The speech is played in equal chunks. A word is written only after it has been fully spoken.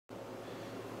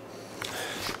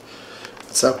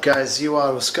What's up, guys?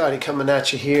 UOttawaScotty coming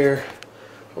at you here.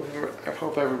 I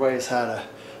hope everybody's had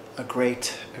a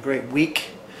great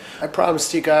week. I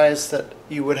promised you guys that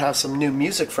you would have some new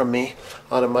music from me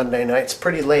on a Monday night. It's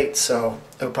pretty late, so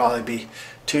it'll probably be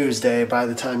Tuesday by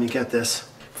the time you get this.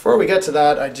 Before we get to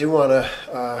that, I do want to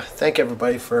thank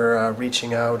everybody for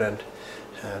reaching out and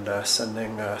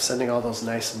sending all those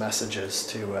nice messages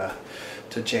to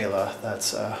Jayla.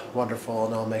 That's wonderful,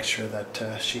 and I'll make sure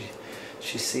that she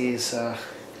sees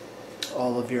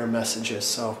all of your messages.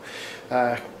 So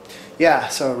yeah,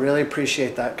 so I really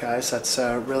appreciate that, guys. That's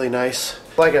really nice.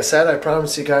 Like I said, I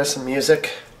promised you guys some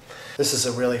music. This is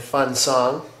a really fun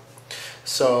song.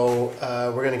 So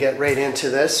we're going to get right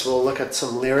into this. We'll look at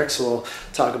some lyrics. We'll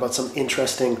talk about some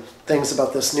interesting things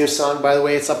about this new song. By the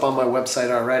way, it's up on my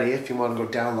website already if you want to go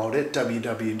download it,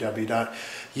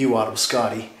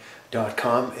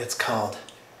 www.UOttawaScotty.com. It's called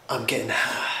I'm Getting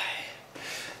High.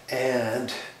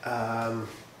 And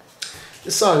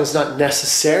this song is not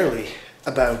necessarily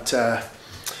about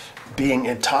being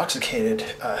intoxicated.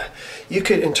 You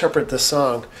could interpret the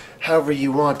song however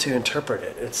you want to interpret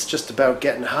it. It's just about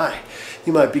getting high.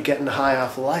 You might be getting high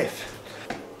off life.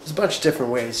 There's a bunch of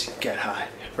different ways you can get high,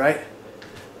 right?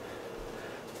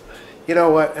 You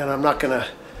know what, and I'm not gonna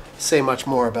say much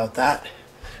more about that,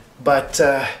 but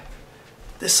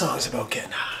this song is about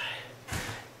getting high,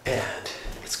 and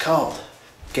it's called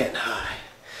Getting High.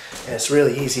 And it's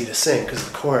really easy to sing because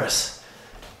the chorus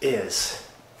is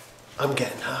I'm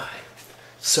getting high,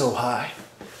 so high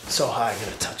I'm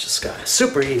gonna touch the sky.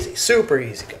 Super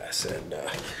easy, guys. And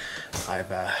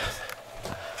I've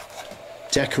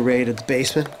decorated the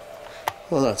basement.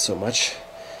 Well, not so much,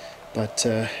 but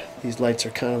these lights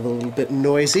are kind of a little bit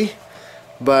noisy,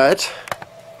 but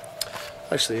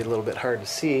actually a little bit hard to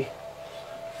see.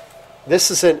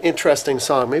 This is an interesting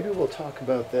song. Maybe we'll talk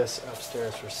about this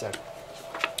upstairs for a sec.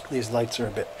 These lights are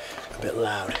a bit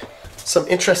loud. Some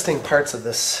interesting parts of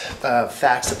this,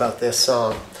 facts about this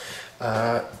song.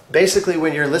 Basically,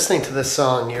 when you're listening to this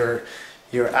song, you're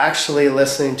actually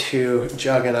listening to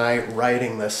Jug and I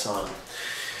writing this song.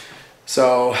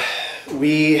 So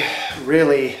we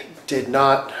really did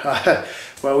not.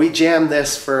 Well, we jammed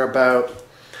this for about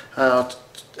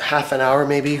half an hour,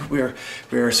 maybe. We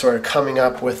were sort of coming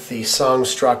up with the song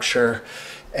structure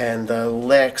and the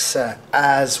licks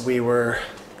as we were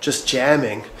just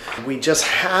jamming. We just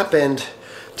happened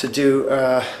to do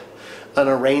an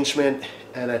arrangement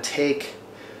and a take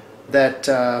that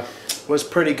was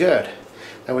pretty good,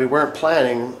 and we weren't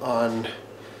planning on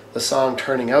the song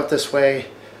turning out this way.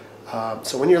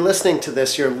 So when you're listening to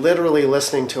this, you're literally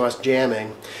listening to us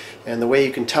jamming, and the way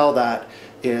you can tell that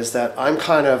is that I'm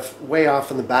kind of way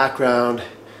off in the background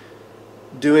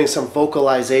doing some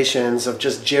vocalizations of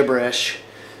just gibberish,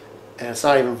 and it's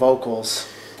not even vocals,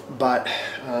 but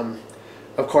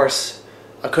of course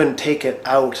I couldn't take it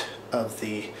out of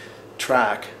the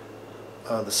track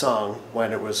of the song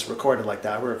when it was recorded like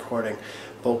that. We're recording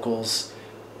vocals,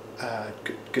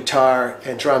 guitar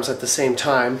and drums at the same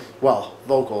time. Well,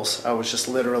 vocals. I was just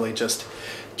literally just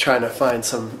trying to find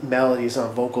some melodies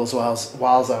on vocals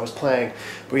whilst I was playing.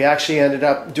 But we actually ended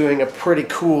up doing a pretty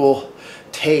cool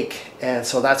take, and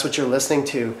so that's what you're listening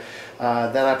to.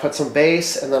 Then I put some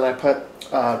bass, and then I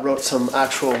wrote some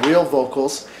actual real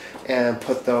vocals and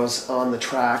put those on the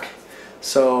track.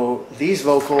 So these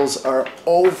vocals are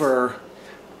over,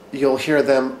 you'll hear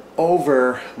them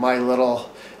over my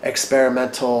little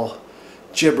experimental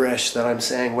gibberish that I'm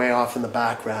saying way off in the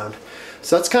background.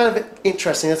 So that's kind of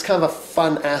interesting. That's kind of a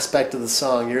fun aspect of the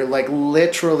song. You're like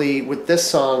literally with this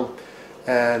song,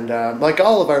 and like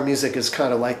all of our music is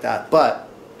kind of like that, but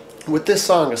with this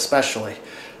song especially,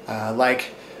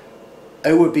 like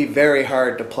it would be very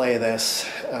hard to play this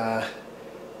the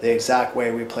exact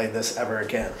way we played this ever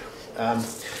again.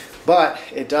 But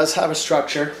it does have a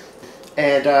structure,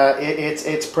 and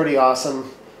it's pretty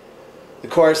awesome. The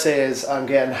chorus is I'm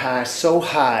getting high, so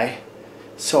high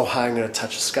I'm gonna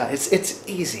touch the sky. It's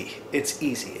easy.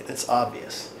 It's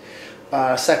obvious.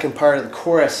 Second part of the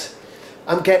chorus,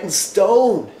 I'm getting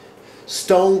stone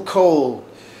cold,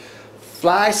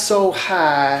 fly so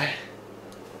high,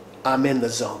 I'm in the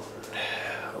zone.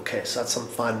 Okay, so that's some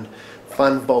fun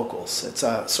vocals. It's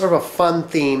a sort of a fun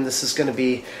theme. This is going to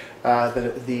be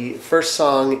the first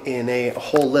song in a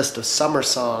whole list of summer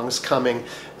songs coming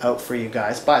out for you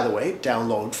guys. By the way,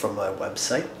 download from my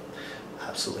website,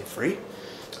 absolutely free,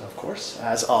 of course,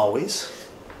 as always.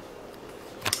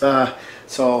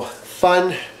 So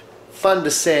fun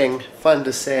to sing, fun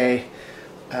to say,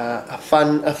 a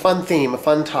fun theme, a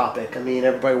fun topic. I mean,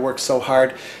 everybody works so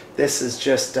hard. This is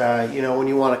just you know, when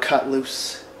you want to cut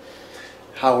loose,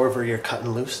 however you're cutting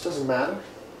loose, doesn't matter.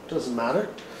 doesn't matter.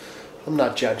 I'm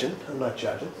not judging. I'm not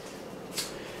judging.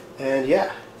 And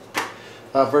yeah,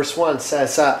 verse 1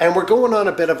 says, and we're going on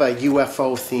a bit of a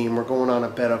UFO theme. We're going on a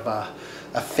bit of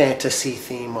a fantasy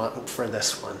theme for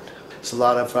this one. There's a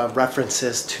lot of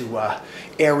references to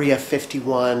Area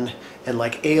 51 and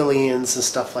like aliens and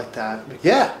stuff like that. But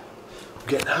yeah, I'm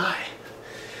getting high.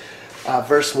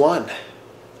 Verse 1,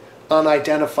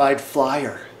 unidentified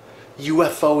flyer.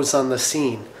 UFOs on the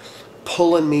scene,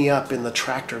 pulling me up in the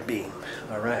tractor beam.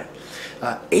 All right.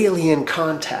 Alien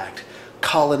contact,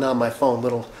 calling on my phone.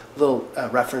 Little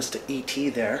reference to E.T.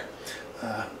 there.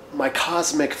 My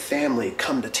cosmic family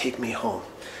come to take me home.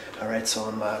 All right, so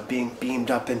I'm being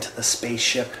beamed up into the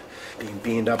spaceship. Being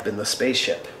beamed up in the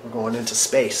spaceship. We're going into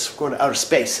space. We're going to outer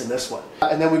space in this one.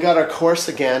 And then we got our course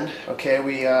again. Okay,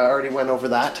 we already went over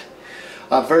that.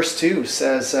 Verse 2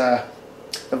 says,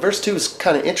 verse 2 is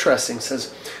kind of interesting. It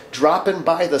says, dropping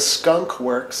by the Skunk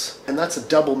Works, and that's a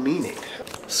double meaning.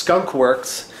 Skunk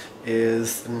Works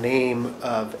is the name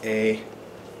of a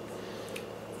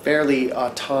fairly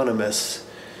autonomous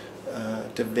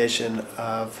division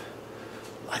of,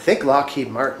 I think, Lockheed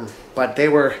Martin, but they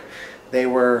were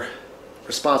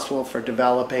responsible for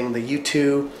developing the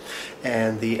U-2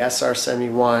 and the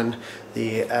SR-71,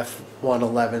 the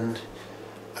F-111,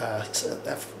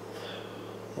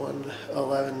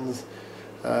 F-111.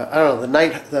 I don't know, the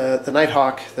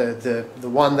Nighthawk, the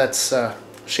one that's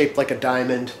shaped like a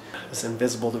diamond, is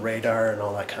invisible to radar and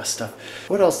all that kind of stuff.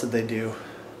 What else did they do?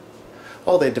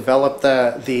 Oh, they developed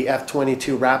the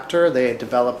F-22 Raptor. They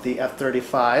developed the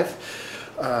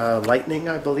F-35 Lightning,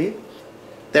 I believe.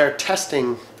 Their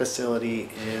testing facility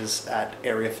is at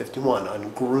Area 51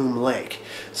 on Groom Lake.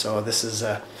 So this is,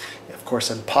 of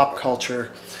course, in pop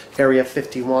culture, Area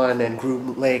 51 and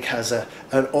Groom Lake has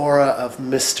an aura of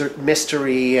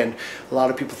mystery, and a lot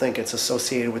of people think it's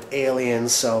associated with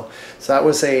aliens. So that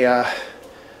was a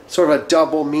sort of a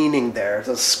double meaning there.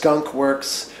 The Skunk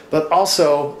Works, but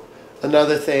also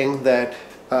another thing that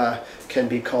can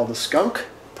be called a skunk,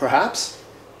 perhaps.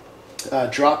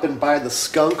 Dropping by the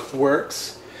Skunk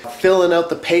Works, filling out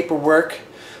the paperwork,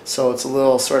 so it's a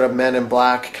little sort of Men in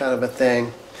Black kind of a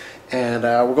thing. And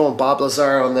we're going Bob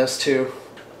Lazar on this too.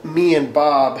 Me and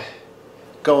Bob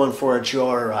going for a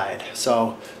joyride.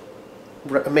 So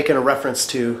making a reference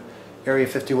to Area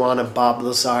 51 and Bob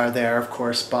Lazar there. Of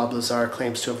course, Bob Lazar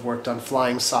claims to have worked on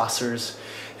flying saucers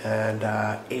and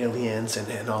aliens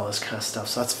and all this kind of stuff.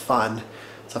 So that's fun.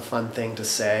 It's a fun thing to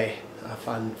say. A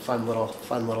fun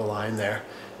little line there.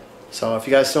 So if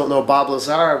you guys don't know Bob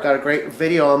Lazar, I've got a great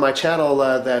video on my channel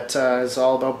that is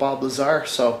all about Bob Lazar.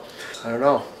 So I don't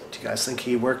know. Do you guys think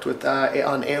he worked with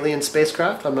on alien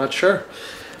spacecraft? I'm not sure.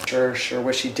 Sure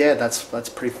wish he did. That's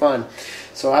pretty fun.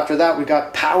 So after that, we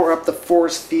got power up the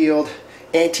force field,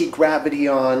 anti-gravity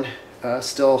on,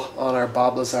 still on our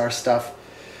Bob Lazar stuff.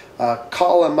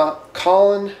 Calling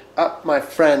up my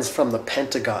friends from the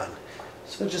Pentagon.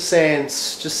 So just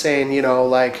saying, you know,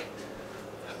 like,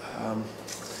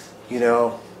 you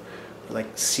know,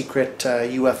 like secret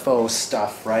UFO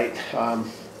stuff, right?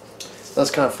 That's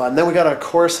kind of fun. Then we got our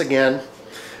course again.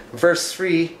 Verse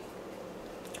 3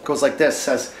 goes like this. It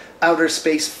says, outer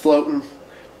space floating,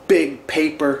 big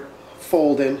paper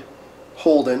holding,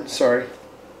 sorry.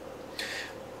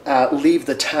 Leave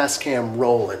the Tascam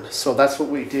rolling. So that's what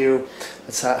we do.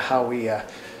 That's how we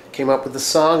came up with the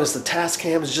song, is the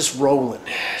Tascam is just rolling.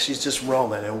 She's just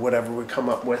rolling, and whatever we come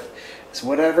up with is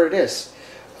whatever it is.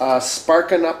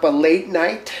 Sparking up a late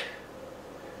night.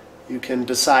 You can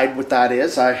decide what that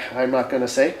is. I'm not going to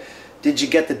say. Did you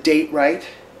get the date right?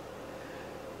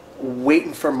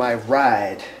 Waiting for my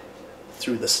ride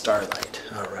through the starlight.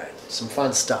 All right, some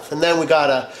fun stuff. And then we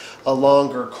got a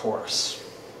longer course.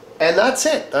 And that's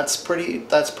it. That's pretty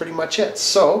much it.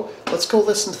 So let's go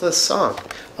listen to this song.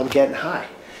 I'm getting high.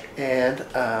 And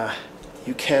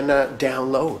you can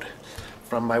download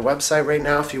from my website right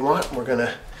now if you want. We're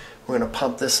gonna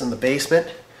pump this in the basement.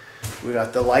 We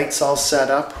got the lights all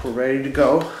set up. We're ready to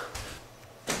go.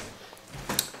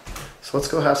 So let's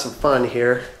go have some fun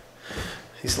here.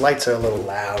 These lights are a little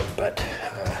loud, but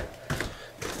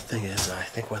the thing is, I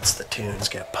think once the tunes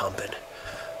get pumping,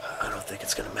 I don't think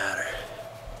it's gonna matter.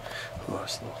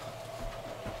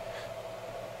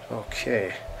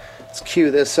 Okay, let's cue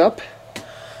this up.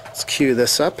 Let's cue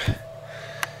this up.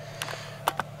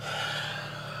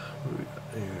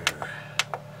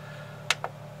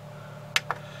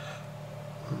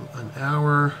 An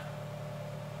hour,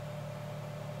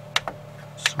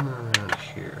 somewhere around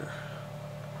here.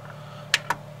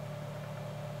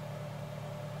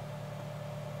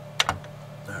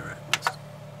 All right.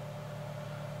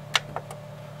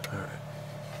 All right.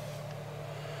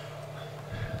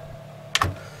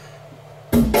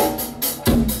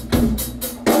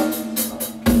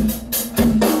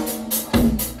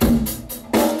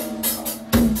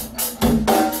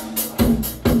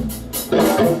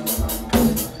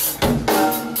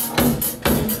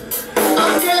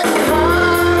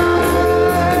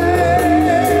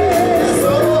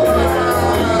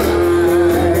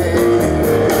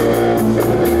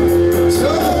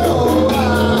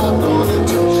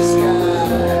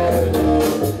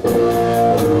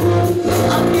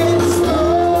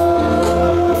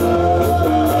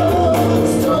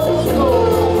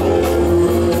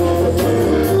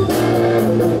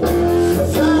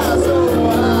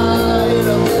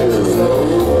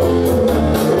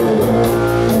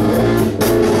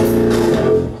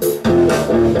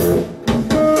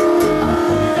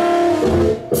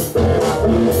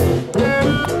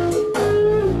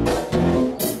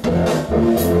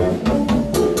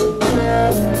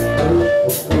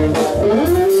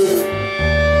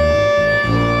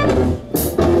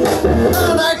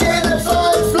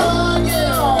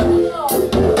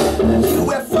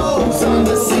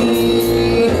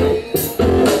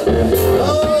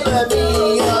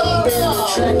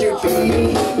 tractor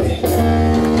beam.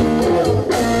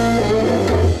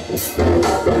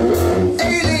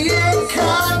 Alien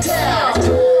contact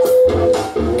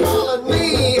calling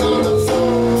me on the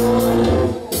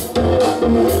phone.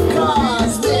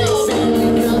 Cosmic family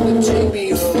come to take me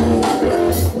home.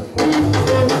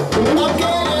 I'm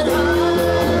getting high,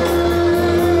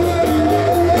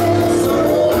 so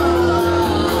high,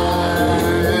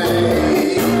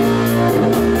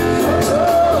 so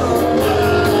high,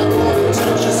 I wanna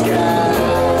touch the sky.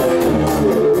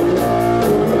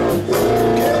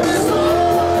 Get me so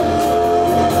high,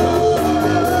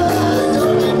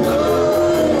 don't you know?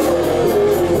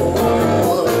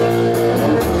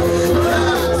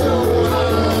 I'm so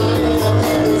high, I'm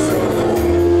getting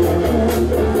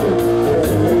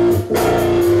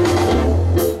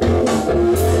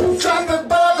trapped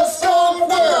by the storm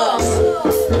winds.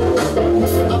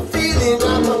 I'm feeling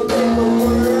like I'm in the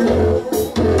world.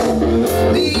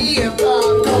 Me and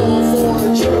Bob going for a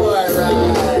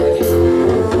joyride.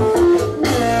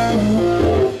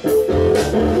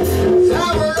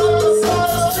 Power up the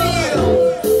force field,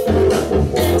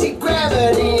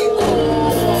 anti-gravity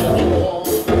on.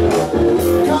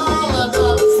 Calling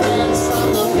up friends from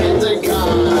the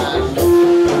Pentagon.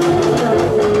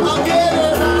 I'm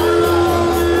getting high,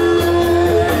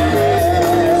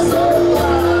 so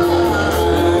high,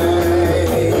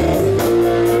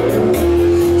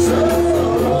 so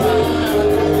high, I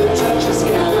wanna touch the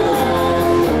sky.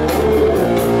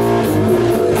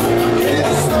 I'm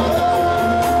getting so high,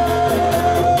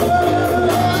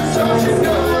 don't you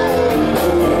know?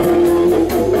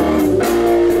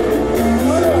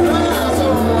 I'm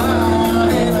so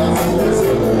high, and I'm feeling so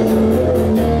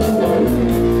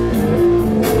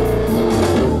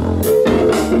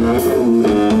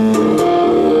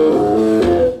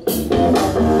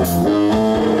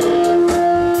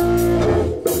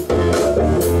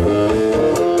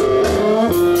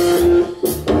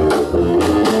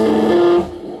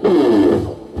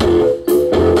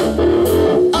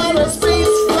outer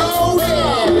space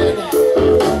flowing,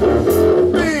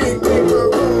 big paper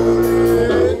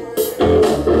rolling,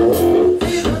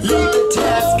 leave the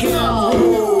task I'm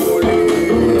holding,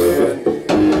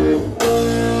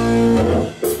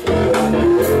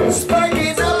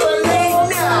 sparking up a late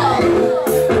night.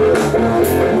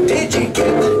 Did you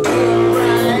get the date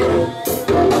right?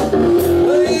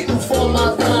 Waiting for my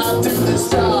ride through the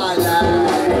starlight.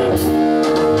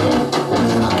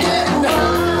 I'm getting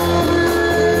high,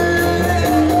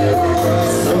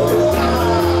 so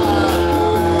high,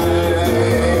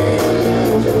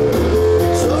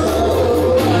 so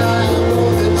high, I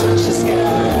wanna touch the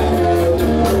sky.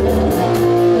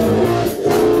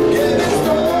 Getting so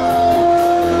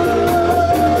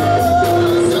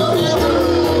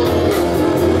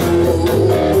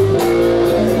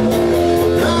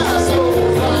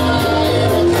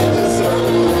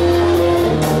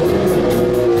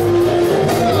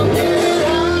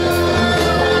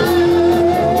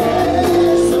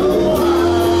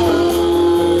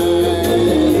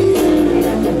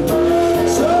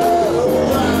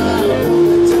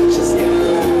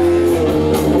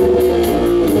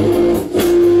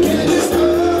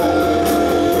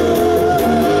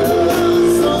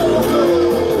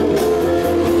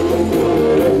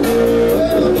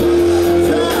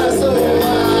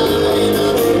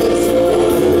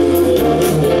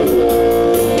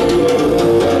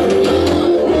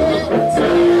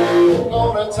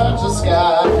touch the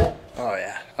sky. Oh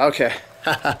yeah, okay.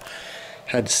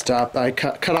 Had to stop. I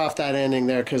cut off that ending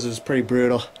there because it was pretty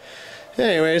brutal.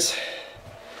 Anyways,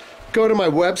 go to my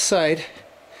website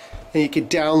and you can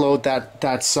download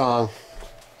that song.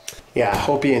 Yeah,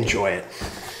 hope you enjoy it.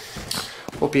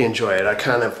 Hope you enjoy it. I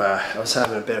was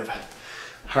having a bit of a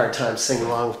hard time singing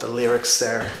along with the lyrics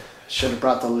there. Should have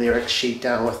brought the lyric sheet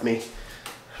down with me.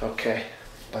 Okay,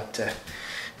 but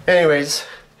anyways,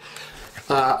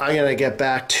 I'm gonna get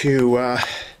back to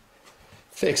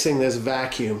fixing this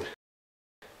vacuum,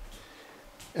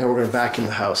 and we're gonna vacuum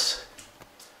the house.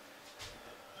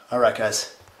 All right,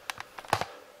 guys.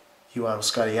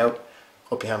 UOttawaScotty out.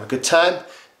 Hope you have a good time.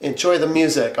 Enjoy the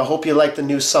music. I hope you like the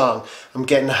new song. I'm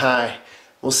getting high.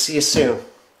 We'll see you soon.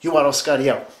 UOttawaScotty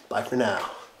out. Bye for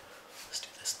now.